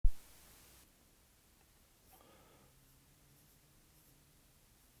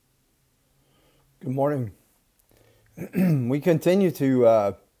Good morning. We continue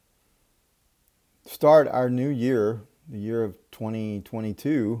to start our new year, the year of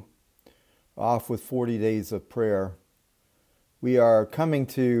 2022, off with 40 days of prayer. We are coming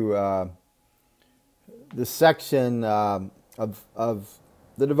to the section of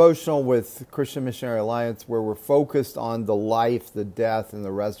the devotional with Christian Missionary Alliance where we're focused on the life, the death, and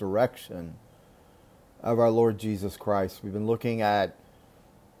the resurrection of our Lord Jesus Christ. We've been looking at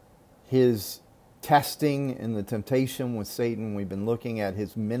His testing and the temptation with Satan. We've been looking at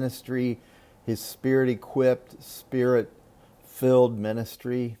His ministry, His Spirit-equipped, Spirit-filled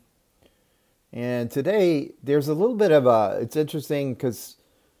ministry. And today, there's a little bit of it's interesting because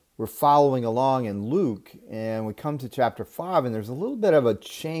we're following along in Luke, and we come to chapter 5, and there's a little bit of a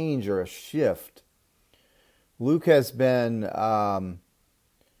change or a shift. Luke has been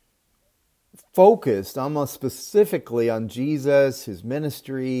focused almost specifically on Jesus, His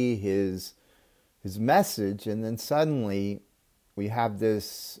ministry, His message, and then suddenly we have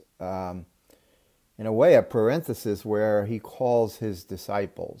this, in a way, a parenthesis where He calls His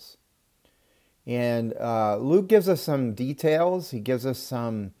disciples. And Luke gives us some details. He gives us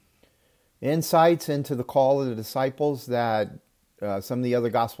some insights into the call of the disciples that some of the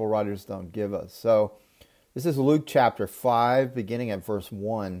other gospel writers don't give us. So this is Luke chapter 5, beginning at verse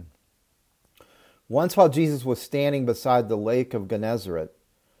 1. Once while Jesus was standing beside the lake of Gennesaret,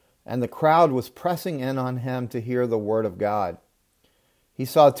 and the crowd was pressing in on Him to hear the word of God, He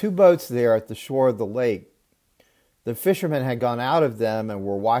saw two boats there at the shore of the lake. The fishermen had gone out of them and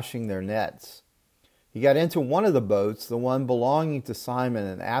were washing their nets. He got into one of the boats, the one belonging to Simon,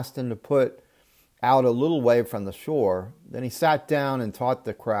 and asked him to put out a little way from the shore. Then He sat down and taught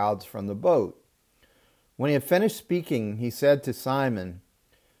the crowds from the boat. When He had finished speaking, He said to Simon,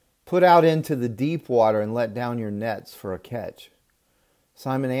 "Put out into the deep water and let down your nets for a catch."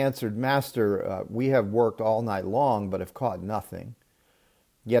 Simon answered, "Master, we have worked all night long, but have caught nothing.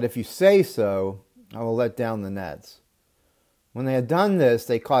 Yet if you say so, I will let down the nets." When they had done this,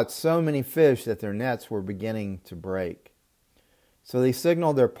 they caught so many fish that their nets were beginning to break. So they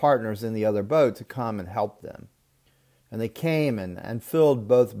signaled their partners in the other boat to come and help them. And they came and filled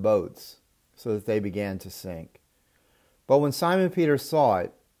both boats, so that they began to sink. But when Simon Peter saw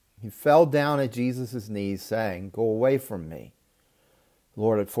it, he fell down at Jesus' knees, saying, "Go away from me,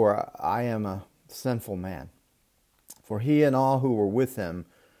 Lord, for I am a sinful man." For he and all who were with him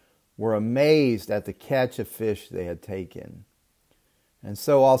were amazed at the catch of fish they had taken. And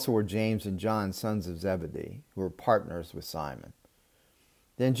so also were James and John, sons of Zebedee, who were partners with Simon.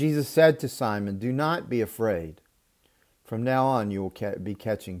 Then Jesus said to Simon, "Do not be afraid. From now on you will be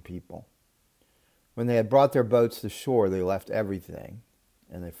catching people." When they had brought their boats to shore, they left everything,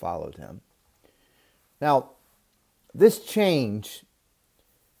 and they followed Him. Now, this change,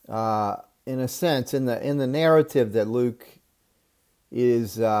 in a sense, in the narrative that Luke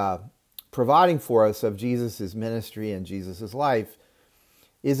is providing for us of Jesus' ministry and Jesus' life,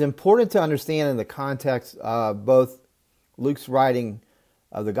 is important to understand in the context of both Luke's writing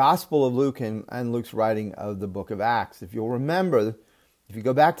of the Gospel of Luke and Luke's writing of the book of Acts. If you'll remember, if you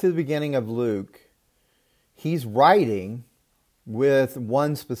go back to the beginning of Luke, he's writing with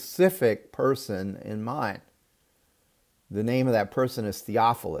one specific person in mind. The name of that person is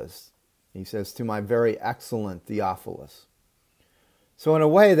Theophilus. He says, "To my very excellent Theophilus." So in a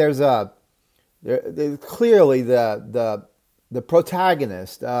way, there's clearly the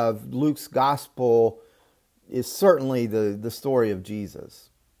protagonist of Luke's gospel is certainly the story of Jesus.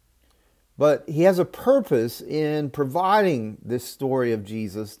 But he has a purpose in providing this story of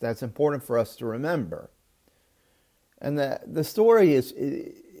Jesus that's important for us to remember. And the story has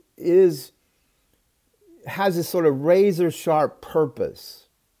this sort of razor-sharp purpose.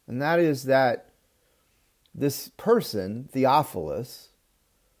 And that is that this person, Theophilus,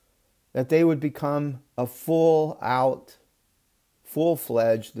 that they would become a full-fledged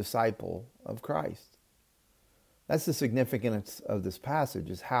disciple of Christ. That's the significance of this passage,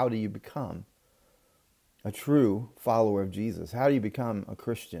 is how do you become a true follower of Jesus? How do you become a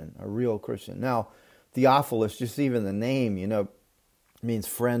Christian, a real Christian? Now, Theophilus, just even the name, means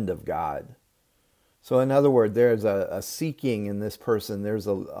friend of God. So in other words, there's a seeking in this person. There's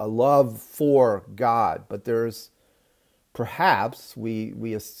a love for God. But there's perhaps, we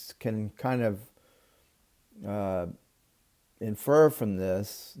can kind of infer from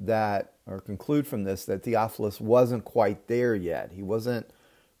this or conclude from this that Theophilus wasn't quite there yet. He wasn't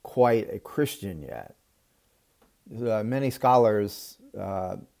quite a Christian yet. Many scholars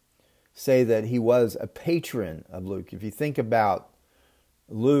say that he was a patron of Luke. If you think about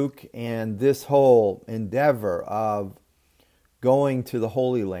Luke and this whole endeavor of going to the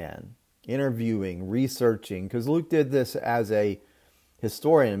Holy Land, interviewing, researching, because Luke did this as a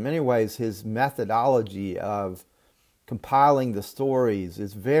historian. In many ways, his methodology of compiling the stories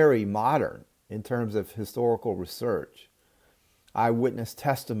is very modern in terms of historical research. Eyewitness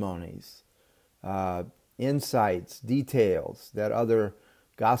testimonies, insights, details that other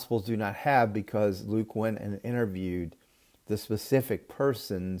Gospels do not have, because Luke went and interviewed the specific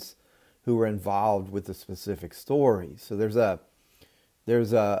persons who were involved with the specific story. So there's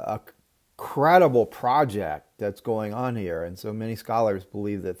a credible project that's going on here, and so many scholars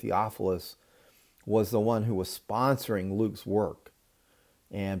believe that Theophilus was the one who was sponsoring Luke's work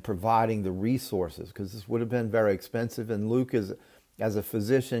and providing the resources, because this would have been very expensive, and Luke, as a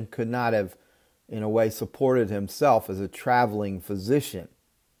physician, could not have, in a way, supported himself as a traveling physician.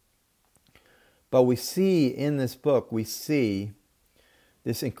 But we see in this book, we see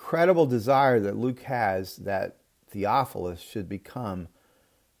this incredible desire that Luke has that Theophilus should become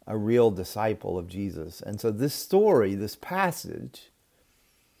a real disciple of Jesus. And so this story, this passage,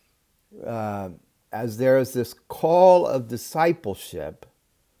 as there is this call of discipleship,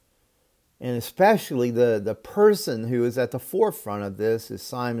 and especially the person who is at the forefront of this is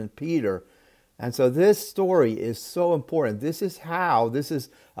Simon Peter. And so this story is so important. This is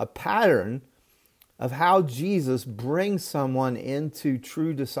a pattern of how Jesus brings someone into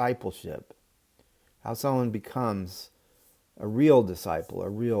true discipleship, how someone becomes a real disciple, a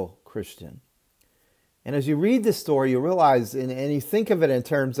real Christian. And as you read this story, you realize, and you think of it in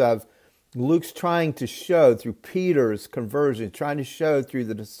terms of Luke's trying to show through Peter's conversion, trying to show through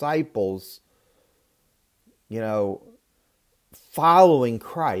the disciples, following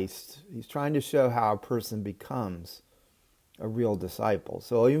Christ. He's trying to show how a person becomes a real disciple.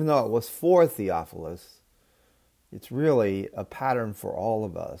 So even though it was for Theophilus, it's really a pattern for all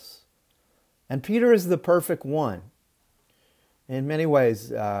of us. And Peter is the perfect one. In many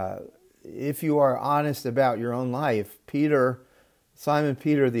ways, if you are honest about your own life, Simon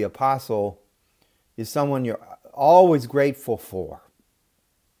Peter the Apostle, is someone you're always grateful for,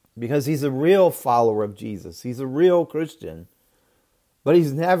 because he's a real follower of Jesus. He's a real Christian, but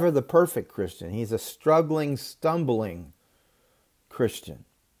he's never the perfect Christian. He's a struggling, stumbling Christian.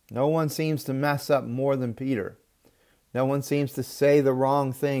 No one seems to mess up more than Peter. No one seems to say the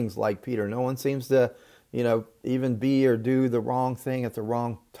wrong things like Peter. No one seems to, even be or do the wrong thing at the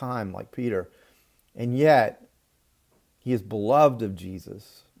wrong time like Peter. And yet, he is beloved of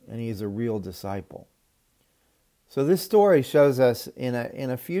Jesus, and he is a real disciple. So this story shows us in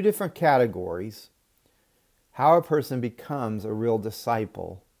a few different categories how a person becomes a real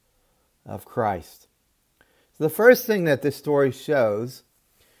disciple of Christ. So the first thing that this story shows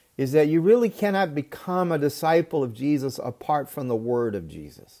is that you really cannot become a disciple of Jesus apart from the Word of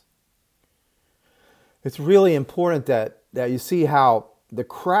Jesus. It's really important that you see how the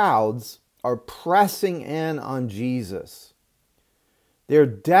crowds are pressing in on Jesus. They're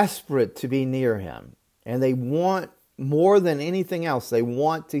desperate to be near him, and they want, more than anything else, they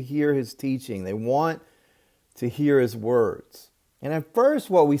want to hear his teaching. They want to hear his words. And at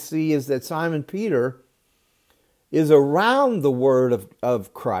first what we see is that Simon Peter is around the word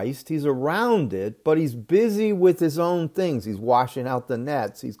of Christ. He's around it, but he's busy with his own things. He's washing out the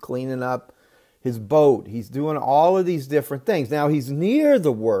nets. He's cleaning up his boat. He's doing all of these different things. Now he's near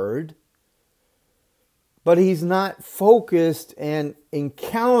the word, but he's not focused and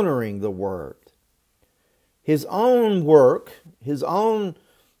encountering the word. His own work, his own,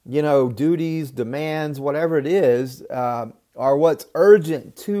 duties, demands, whatever it is, are what's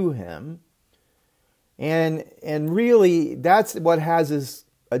urgent to him. And really, that's what has his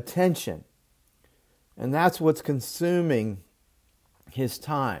attention. And that's what's consuming his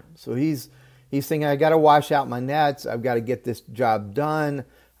time. So he's thinking, I got to wash out my nets. I've got to get this job done.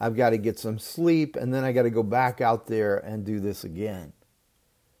 I've got to get some sleep. And then I got to go back out there and do this again.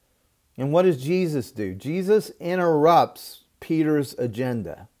 And what does Jesus do? Jesus interrupts Peter's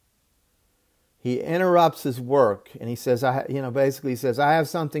agenda. He interrupts his work. And he says, basically he says, I have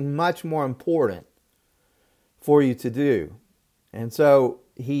something much more important for you to do. And so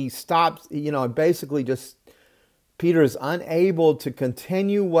he stops, basically just, Peter is unable to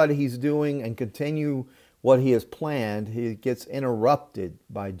continue what he's doing and continue what he has planned. He gets interrupted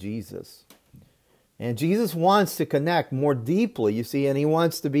by Jesus. And Jesus wants to connect more deeply, you see, and he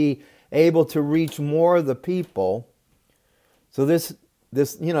wants to be able to reach more of the people. So this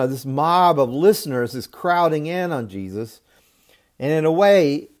mob of listeners is crowding in on Jesus. And in a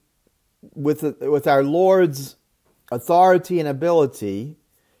way, with our Lord's authority and ability,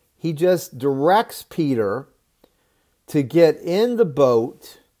 he just directs Peter to get in the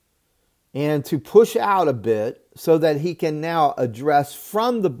boat and to push out a bit so that he can now address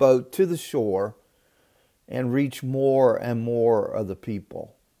from the boat to the shore and reach more and more of the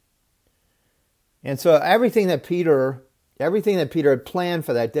people. And so everything that Peter had planned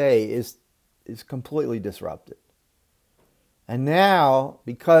for that day is completely disrupted. And now,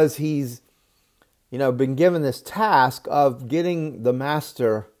 because he's been given this task of getting the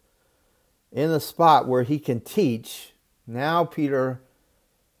master in the spot where he can teach, now Peter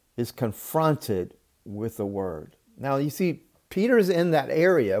is confronted with the word. Now you see, Peter's in that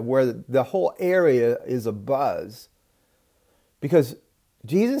area where the whole area is abuzz, because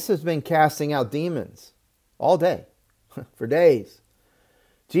Jesus has been casting out demons all day, for days.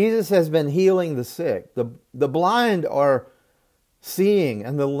 Jesus has been healing the sick. The blind are seeing,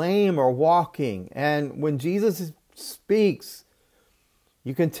 and the lame are walking. And when Jesus speaks,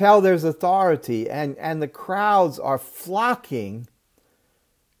 you can tell there's authority, and the crowds are flocking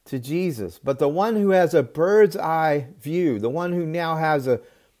to Jesus. But the one who has a bird's eye view, the one who now has a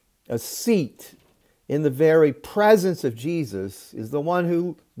seat in the very presence of Jesus, is the one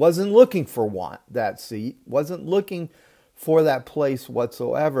who wasn't looking for that seat, wasn't looking for that place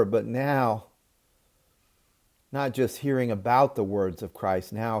whatsoever, but now, not just hearing about the words of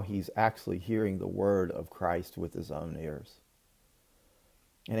Christ, now he's actually hearing the word of Christ with his own ears.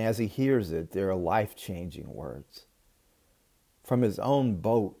 And as he hears it, there are life-changing words from his own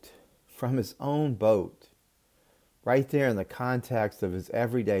boat, right there in the context of his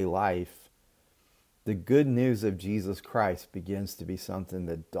everyday life. The good news of Jesus Christ begins to be something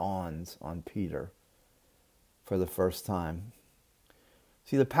that dawns on Peter for the first time.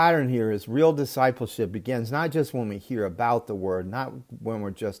 See, the pattern here is real discipleship begins not just when we hear about the word, not when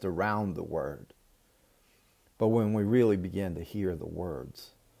we're just around the word, but when we really begin to hear the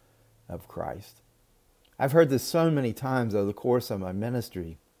words of Christ. I've heard this so many times over the course of my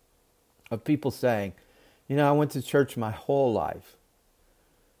ministry, of people saying, I went to church my whole life,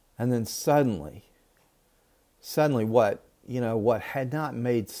 and then suddenly what had not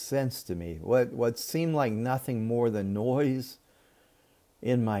made sense to me, what seemed like nothing more than noise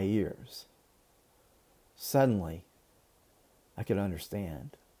in my ears, suddenly I could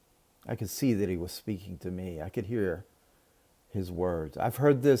understand. I could see that he was speaking to me. I could hear his words. I've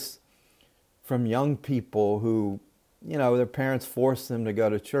heard this from young people who, their parents forced them to go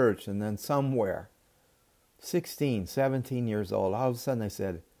to church, and then somewhere, 16, 17 years old, all of a sudden they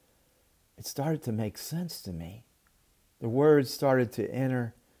said, it started to make sense to me. The words started to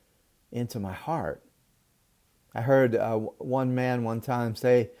enter into my heart. I heard one man one time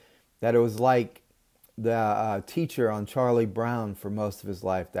say that it was like the teacher on Charlie Brown for most of his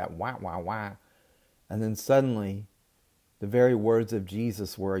life, that wah, wah, wah. And then suddenly, the very words of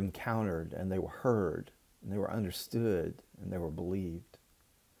Jesus were encountered, and they were heard, and they were understood, and they were believed.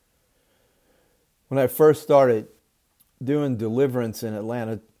 When I first started doing deliverance in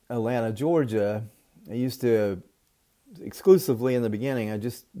Atlanta, Georgia, I used to, exclusively in the beginning, I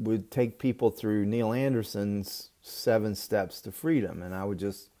just would take people through Neil Anderson's 7 Steps to Freedom, and I would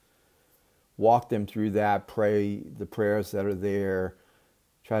just walk them through that, pray the prayers that are there,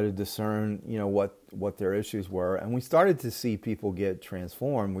 try to discern, what their issues were. And we started to see people get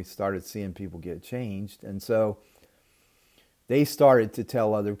transformed. We started seeing people get changed. And so they started to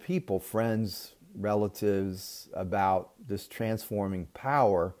tell other people, friends, relatives, about this transforming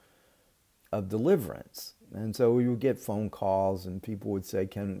power of deliverance. And so we would get phone calls, and people would say,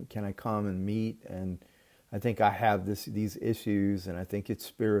 can I come and meet? And I think I have these issues, and I think it's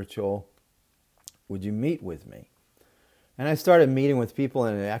spiritual. Would you meet with me? And I started meeting with people,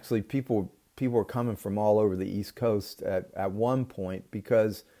 and actually people were coming from all over the East Coast at one point,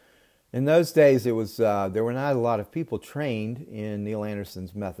 because in those days it was there were not a lot of people trained in Neil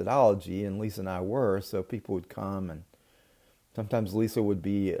Anderson's methodology, and Lisa and I were, so people would come, and sometimes Lisa would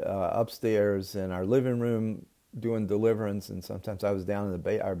be upstairs in our living room doing deliverance, and sometimes I was down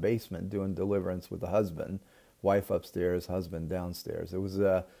in our basement doing deliverance with the husband, wife upstairs, husband downstairs. It was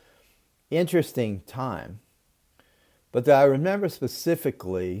an interesting time. But I remember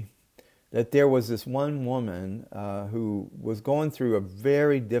specifically that there was this one woman who was going through a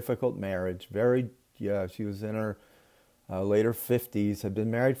very difficult marriage. She was in her later 50s, had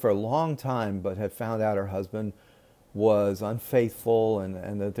been married for a long time, but had found out her husband was unfaithful,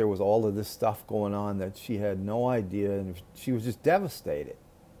 and that there was all of this stuff going on that she had no idea, and she was just devastated.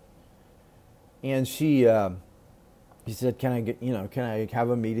 And she said, "Can I have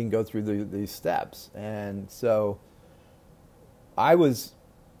a meeting, go through these steps?" And so I was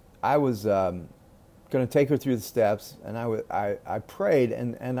going to take her through the steps, and I prayed,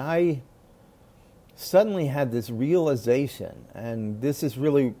 and I suddenly had this realization, and this is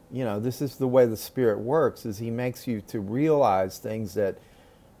really, this is the way the Spirit works, is He makes you to realize things that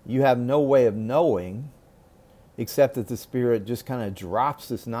you have no way of knowing, except that the Spirit just kind of drops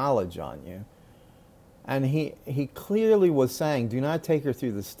this knowledge on you. And he clearly was saying, do not take her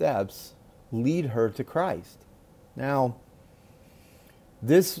through the steps, lead her to Christ. Now,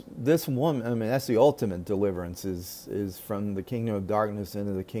 this woman, I mean, that's the ultimate deliverance, is from the kingdom of darkness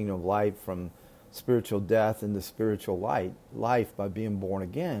into the kingdom of light, from spiritual death into spiritual life by being born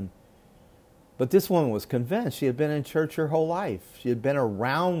again. But this woman was convinced. She had been in church her whole life. She had been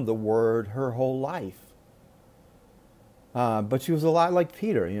around the Word her whole life. But she was a lot like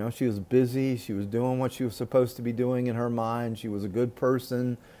Peter. She was busy. She was doing what she was supposed to be doing in her mind. She was a good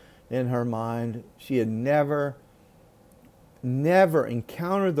person in her mind. She had never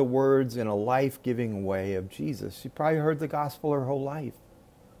encountered the words in a life-giving way of Jesus. She probably heard the gospel her whole life.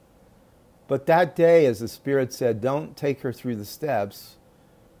 But that day, as the Spirit said, don't take her through the steps,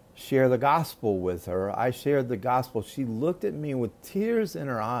 share the gospel with her. I shared the gospel. She looked at me with tears in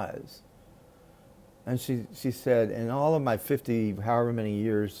her eyes. And she said, in all of my 50, however many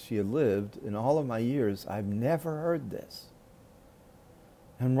years she had lived, in all of my years, I've never heard this.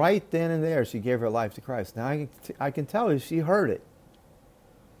 And right then and there, she gave her life to Christ. Now, I can tell you, she heard it.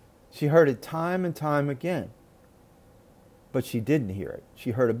 She heard it time and time again. But she didn't hear it.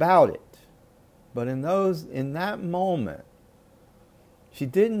 She heard about it. But in that moment, she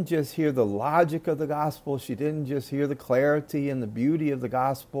didn't just hear the logic of the gospel. She didn't just hear the clarity and the beauty of the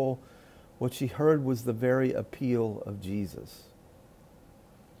gospel. What she heard was the very appeal of Jesus.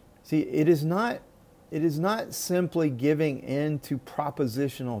 See, it is not simply giving in to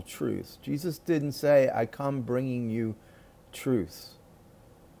propositional truths. Jesus didn't say, I come bringing you truths.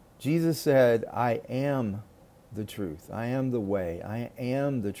 Jesus said, I am the truth. I am the way. I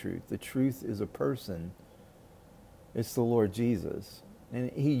am the truth. The truth is a person. It's the Lord Jesus.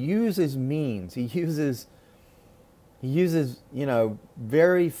 And He uses means. He uses,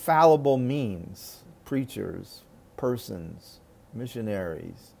 very fallible means. Preachers, persons,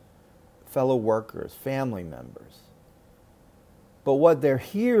 missionaries, fellow workers, family members. But what they're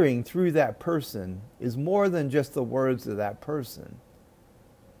hearing through that person is more than just the words of that person.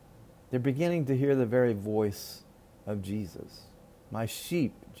 They're beginning to hear the very voice of Jesus. My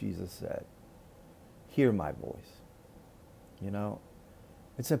sheep, Jesus said, hear my voice.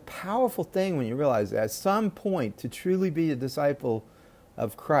 It's a powerful thing when you realize that at some point, to truly be a disciple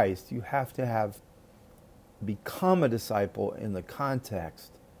of Christ, you have to have become a disciple in the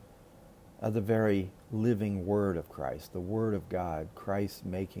context of the very living Word of Christ, the Word of God, Christ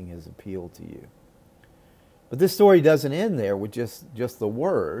making His appeal to you. But this story doesn't end there with just the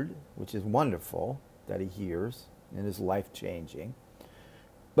Word, which is wonderful that he hears and is life-changing.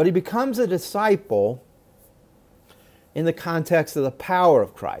 But he becomes a disciple in the context of the power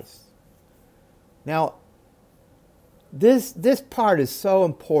of Christ. Now, this part is so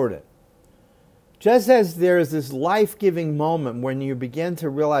important. Just as there is this life-giving moment when you begin to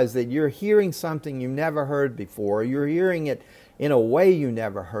realize that you're hearing something you never heard before, you're hearing it in a way you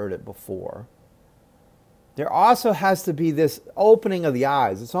never heard it before, there also has to be this opening of the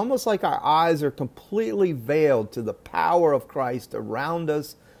eyes. It's almost like our eyes are completely veiled to the power of Christ around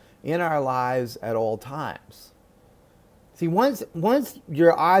us in our lives at all times. See, once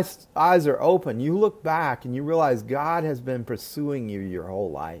your eyes are open, you look back and you realize God has been pursuing you your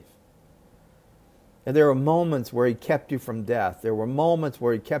whole life. And there were moments where He kept you from death. There were moments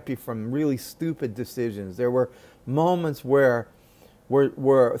where He kept you from really stupid decisions. There were moments where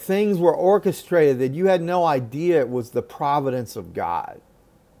things were orchestrated that you had no idea it was the providence of God.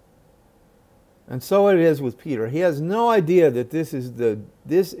 And so it is with Peter. He has no idea that this is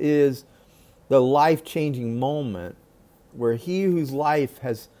the life-changing moment where he whose life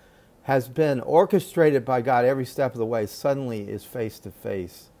has been orchestrated by God every step of the way suddenly is face to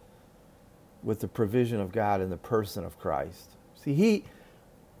face with the provision of God in the person of Christ. See,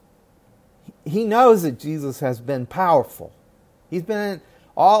 he knows that Jesus has been powerful. He's been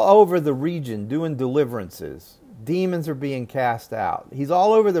all over the region doing deliverances. Demons are being cast out. He's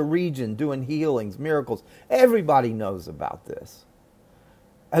all over the region doing healings, miracles. Everybody knows about this.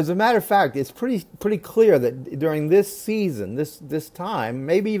 As a matter of fact, it's pretty clear that during this season, this time,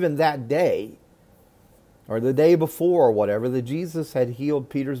 maybe even that day, or the day before or whatever, that Jesus had healed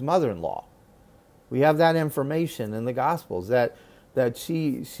Peter's mother-in-law. We have that information in the Gospels, that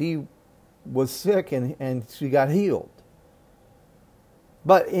she was sick and she got healed.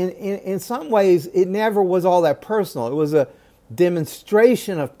 But in some ways, it never was all that personal. It was a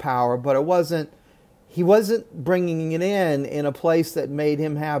demonstration of power, but it wasn't. he wasn't bringing it in a place that made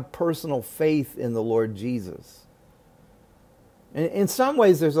him have personal faith in the Lord Jesus. And in some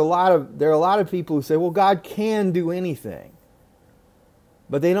ways, there are a lot of people who say, well, God can do anything.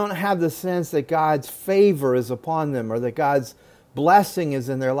 But they don't have the sense that God's favor is upon them, or that God's blessing is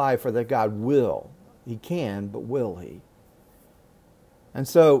in their life, or that God will. He can, but will He? And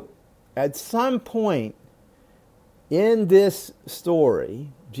so, at some point in this story,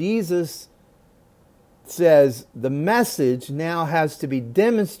 Jesus says the message now has to be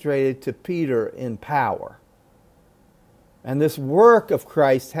demonstrated to Peter in power. And this work of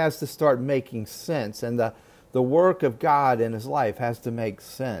Christ has to start making sense. And the work of God in his life has to make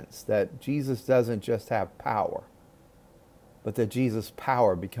sense. That Jesus doesn't just have power, but that Jesus'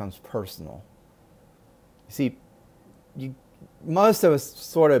 power becomes personal. You see, most of us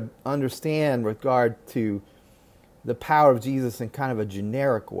sort of understand regard to the power of Jesus in kind of a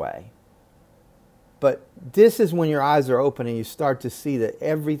generic way. But this is when your eyes are open and you start to see that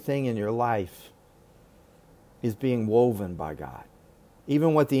everything in your life is being woven by God.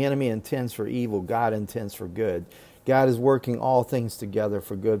 Even what the enemy intends for evil, God intends for good. God is working all things together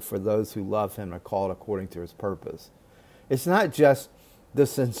for good for those who love Him and are called according to His purpose. It's not just the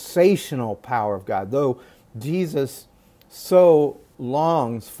sensational power of God, though Jesus so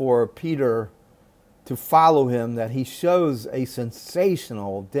longs for Peter to follow him that he shows a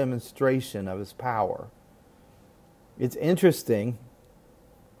sensational demonstration of his power. It's interesting.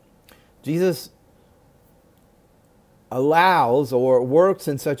 Jesus allows or works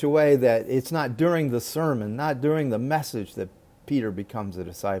in such a way that it's not during the sermon, not during the message, that Peter becomes a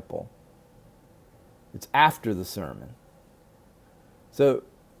disciple. It's after the sermon. So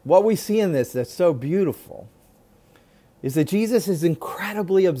what we see in this that's so beautiful is that Jesus is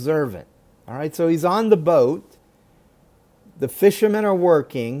incredibly observant. All right, so he's on the boat. The fishermen are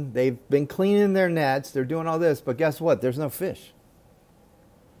working. They've been cleaning their nets. They're doing all this. But guess what? There's no fish.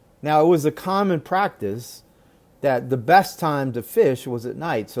 Now, it was a common practice that the best time to fish was at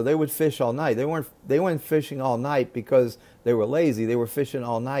night. So they would fish all night. They weren't fishing all night because they were lazy. They were fishing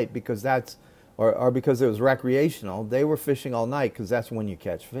all night because or because it was recreational. They were fishing all night because that's when you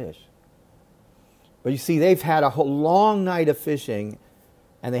catch fish. But you see, they've had a whole long night of fishing,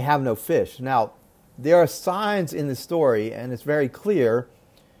 and they have no fish. Now, there are signs in the story, and it's very clear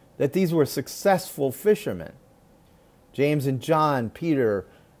that these were successful fishermen. James and John, Peter,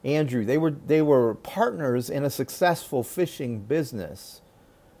 Andrew, they were partners in a successful fishing business,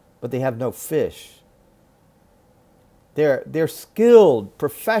 but they have no fish. They're skilled,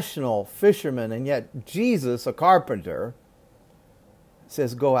 professional fishermen, and yet Jesus, a carpenter,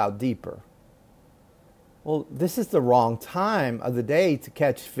 says, go out deeper. Well, this is the wrong time of the day to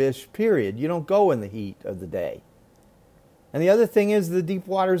catch fish, period. You don't go in the heat of the day. And the other thing is the deep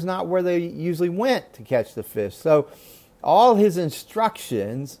water is not where they usually went to catch the fish. So all his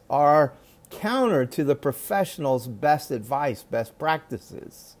instructions are counter to the professional's best advice, best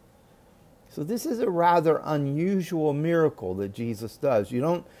practices. So this is a rather unusual miracle that Jesus does.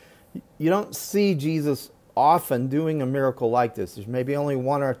 You don't see Jesus often doing a miracle like this. There's maybe only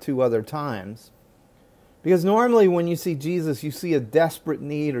one or two other times. Because normally when you see Jesus, you see a desperate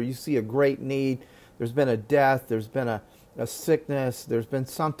need or you see a great need. There's been a death, there's been a sickness, there's been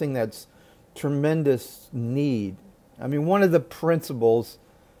something that's tremendous need. I mean, one of the principles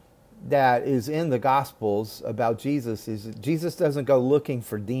that is in the Gospels about Jesus is that Jesus doesn't go looking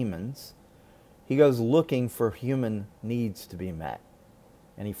for demons. He goes looking for human needs to be met.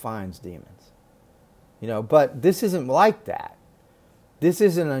 And he finds demons. But this isn't like that. This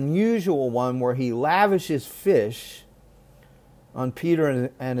is an unusual one where he lavishes fish on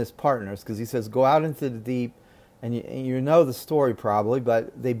Peter and his partners, because he says, go out into the deep, and you know the story probably,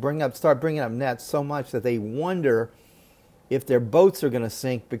 but they start bringing up nets so much that they wonder if their boats are going to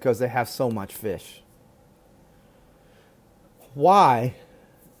sink because they have so much fish. Why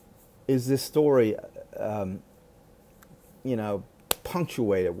is this story,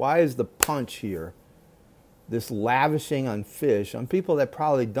 punctuated? Why is the punch here? This lavishing on fish, on people that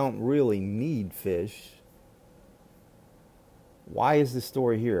probably don't really need fish. Why is this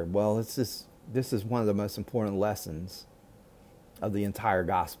story here? Well, this is one of the most important lessons of the entire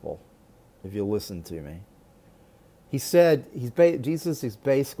gospel, if you'll listen to me. He said, Jesus is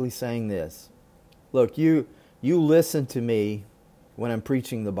basically saying this. Look, you listen to me when I'm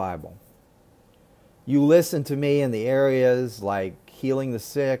preaching the Bible. You listen to me in the areas like healing the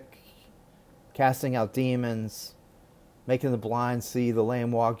sick, casting out demons, making the blind see, the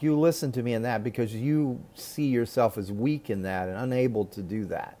lame walk. You listen to me in that because you see yourself as weak in that and unable to do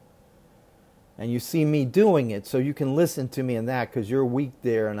that. And you see me doing it, so you can listen to me in that because you're weak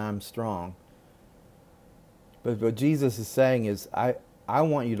there and I'm strong. But what Jesus is saying is, I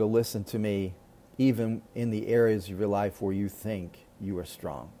want you to listen to me even in the areas of your life where you think you are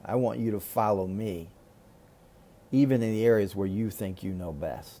strong. I want you to follow me even in the areas where you think you know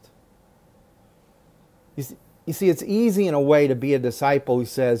best. You see, it's easy in a way to be a disciple who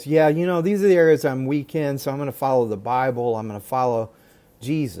says, yeah, these are the areas I'm weak in, so I'm going to follow the Bible, I'm going to follow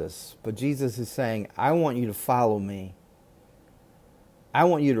Jesus. But Jesus is saying, I want you to follow me. I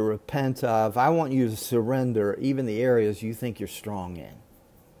want you to repent of, I want you to surrender even the areas you think you're strong in.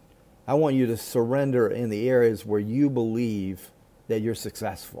 I want you to surrender in the areas where you believe that you're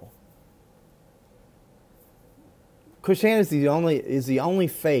successful. Christianity is the only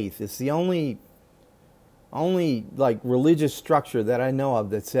faith, it's the only like religious structure that I know of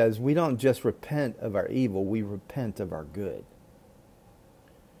that says we don't just repent of our evil, we repent of our good.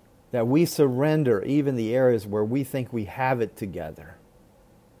 That we surrender even the areas where we think we have it together,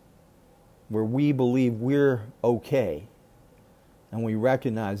 where we believe we're okay, and we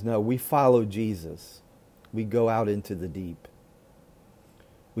recognize, no, we follow Jesus. We go out into the deep.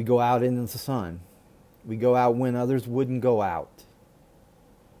 We go out into the sun. We go out when others wouldn't go out.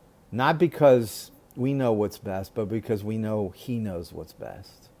 Not because we know what's best, but because we know He knows what's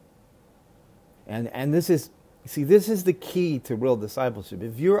best. And this is the key to real discipleship.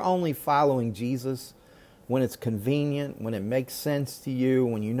 If you're only following Jesus when it's convenient, when it makes sense to you,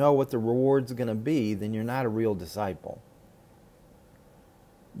 when you know what the reward's going to be, then you're not a real disciple.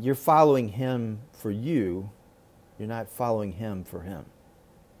 You're following Him for you. You're not following Him for Him.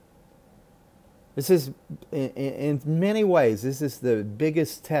 This is, in many ways, this is the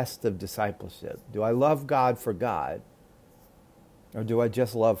biggest test of discipleship. Do I love God for God? Or do I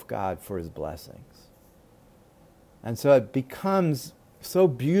just love God for His blessings? And so it becomes so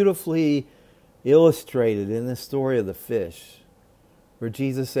beautifully illustrated in the story of the fish, where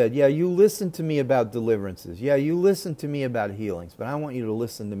Jesus said, yeah, you listen to me about deliverances. Yeah, you listen to me about healings, but I want you to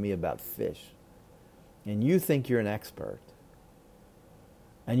listen to me about fish. And you think you're an expert.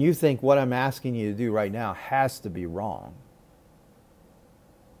 And you think what I'm asking you to do right now has to be wrong.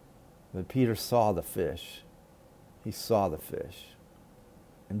 But Peter saw the fish. He saw the fish.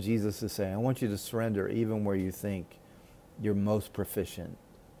 And Jesus is saying, I want you to surrender even where you think you're most proficient.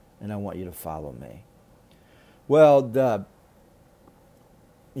 And I want you to follow me. Well, the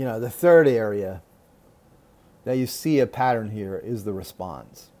third area that you see a pattern here is the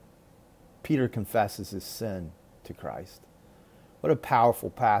response. Peter confesses his sin to Christ. What a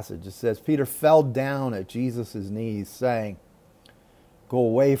powerful passage. It says, Peter fell down at Jesus' knees, saying, go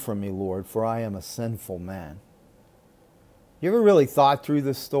away from me, Lord, for I am a sinful man. You ever really thought through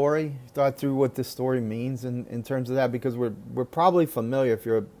this story? Thought through what this story means in terms of that? Because we're probably familiar, if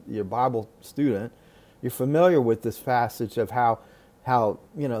you're a Bible student, you're familiar with this passage of how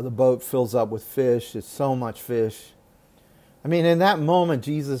the boat fills up with fish. It's so much fish. I mean, in that moment,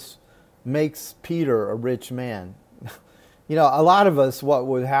 Jesus makes Peter a rich man. A lot of us, what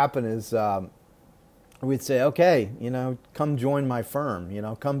would happen is we'd say, okay, come join my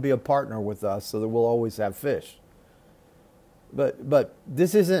firm. Come be a partner with us so that we'll always have fish. But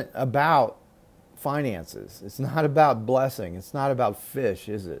this isn't about finances. It's not about blessing. It's not about fish,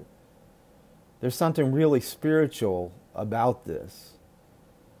 is it? There's something really spiritual about this.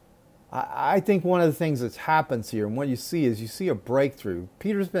 I think one of the things that happens here, and what you see a breakthrough.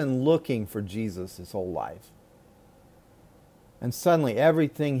 Peter's been looking for Jesus his whole life. And suddenly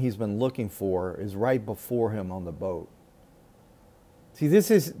everything he's been looking for is right before him on the boat. See,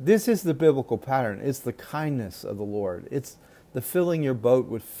 this is the biblical pattern. It's the kindness of the Lord. It's the filling your boat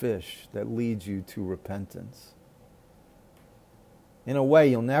with fish that leads you to repentance. In a way,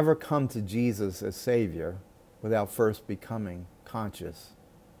 you'll never come to Jesus as Savior without first becoming conscious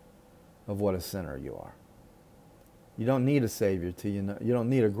of what a sinner you are. You don't need a Savior till you know. You don't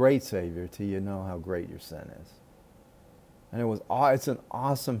need a great Savior till you know how great your sin is. And it's an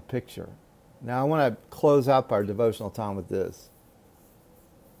awesome picture. Now I want to close up our devotional time with this.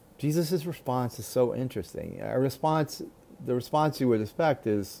 Jesus' response is so interesting. The response you would expect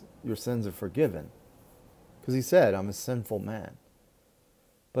is, your sins are forgiven. Because he said, I'm a sinful man.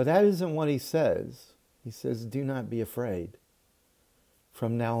 But that isn't what he says. He says, do not be afraid.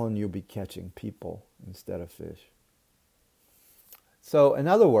 From now on, you'll be catching people instead of fish. So, in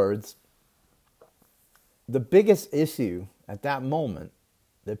other words, the biggest issue at that moment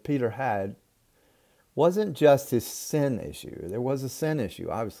that Peter had wasn't just his sin issue. There was a sin issue,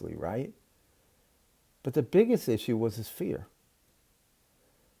 obviously, right? But the biggest issue was his fear.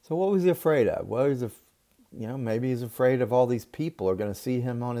 So what was he afraid of? Well, maybe he's afraid of all these people are going to see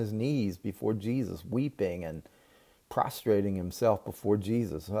him on his knees before Jesus, weeping and prostrating himself before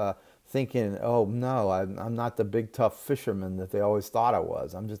Jesus. thinking, oh no, I'm not the big tough fisherman that they always thought I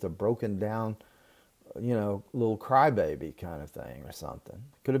was. I'm just a broken down, little crybaby kind of thing or something.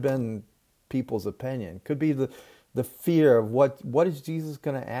 Could have been people's opinion. Could be the fear of what is Jesus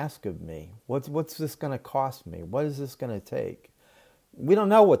going to ask of me? What's this going to cost me? What is this going to take? We don't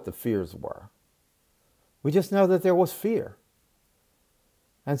know what the fears were. We just know that there was fear.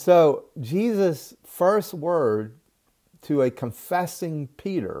 And so Jesus' first word to a confessing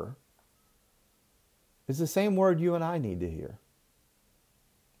Peter is the same word you and I need to hear.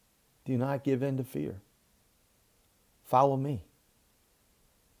 Do not give in to fear. Follow me.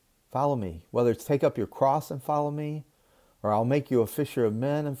 Follow me. Whether it's take up your cross and follow me, or I'll make you a fisher of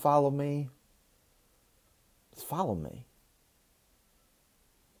men and follow me. Just follow me.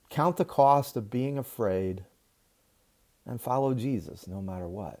 Count the cost of being afraid and follow Jesus no matter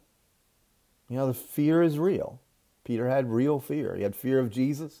what. The fear is real. Peter had real fear. He had fear of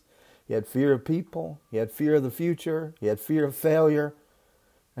Jesus. He had fear of people. He had fear of the future. He had fear of failure.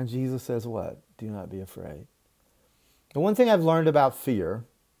 And Jesus says what? Do not be afraid. The one thing I've learned about fear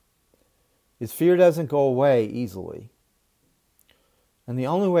is fear doesn't go away easily. And the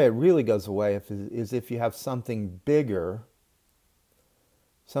only way it really goes away is if you have something bigger,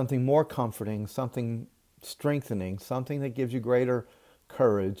 something more comforting, something strengthening, something that gives you greater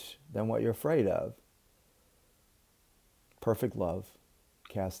courage than what you're afraid of. Perfect love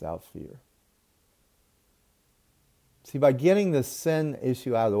casts out fear. See, by getting the sin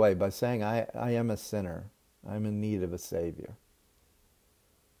issue out of the way, by saying I am a sinner, I'm in need of a Savior,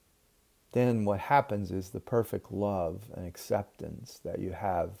 then what happens is the perfect love and acceptance that you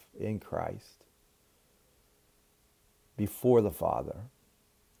have in Christ before the Father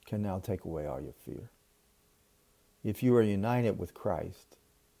can now take away all your fear. If you are united with Christ,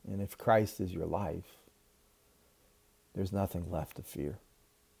 and if Christ is your life, there's nothing left to fear.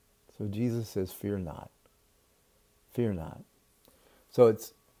 So Jesus says, fear not. Fear not. So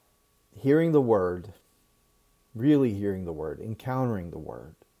it's hearing the word, really hearing the word, encountering the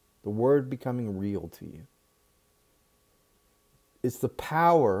word becoming real to you. It's the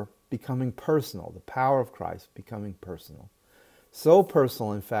power becoming personal, the power of Christ becoming personal. So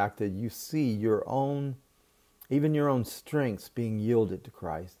personal, in fact, that you see even your own strengths being yielded to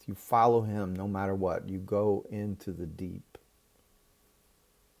Christ. You follow him no matter what. You go into the deep.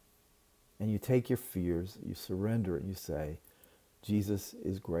 And you take your fears, you surrender it, you say, Jesus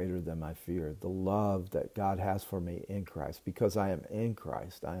is greater than my fear. The love that God has for me in Christ, because I am in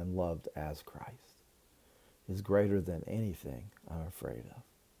Christ, I am loved as Christ, is greater than anything I'm afraid of.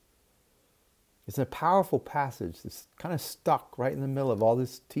 It's a powerful passage that's kind of stuck right in the middle of all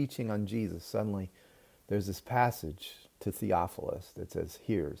this teaching on Jesus. Suddenly, there's this passage to Theophilus that says,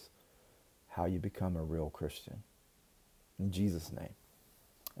 here's how you become a real Christian. In Jesus' name,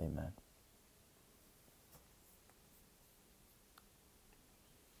 amen.